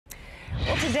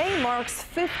Today marks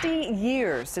 50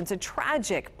 years since a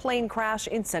tragic plane crash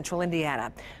in central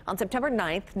Indiana. On September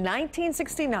 9th,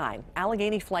 1969,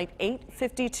 Allegheny Flight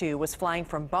 852 was flying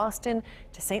from Boston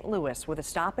to St. Louis with a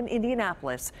stop in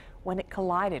Indianapolis when it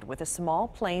collided with a small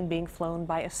plane being flown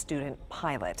by a student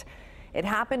pilot. It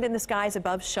happened in the skies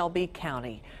above Shelby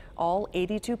County. All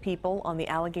 82 people on the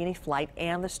Allegheny flight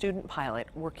and the student pilot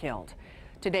were killed.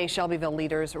 Today, Shelbyville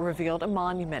leaders revealed a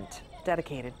monument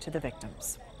dedicated to the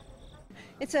victims.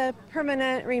 It's a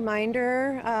permanent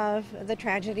reminder of the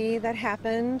tragedy that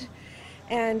happened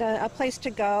and a place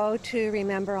to go to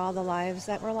remember all the lives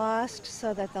that were lost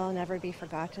so that they'll never be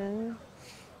forgotten.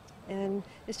 And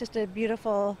it's just a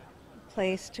beautiful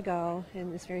place to go,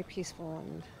 and it's very peaceful.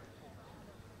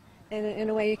 And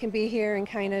in a way, you can be here and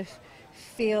kind of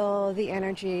feel the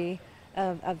energy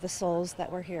of the souls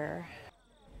that were here.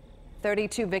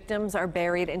 32 victims are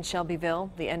buried in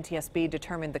Shelbyville. The NTSB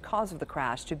determined the cause of the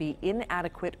crash to be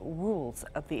inadequate rules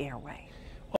of the airway.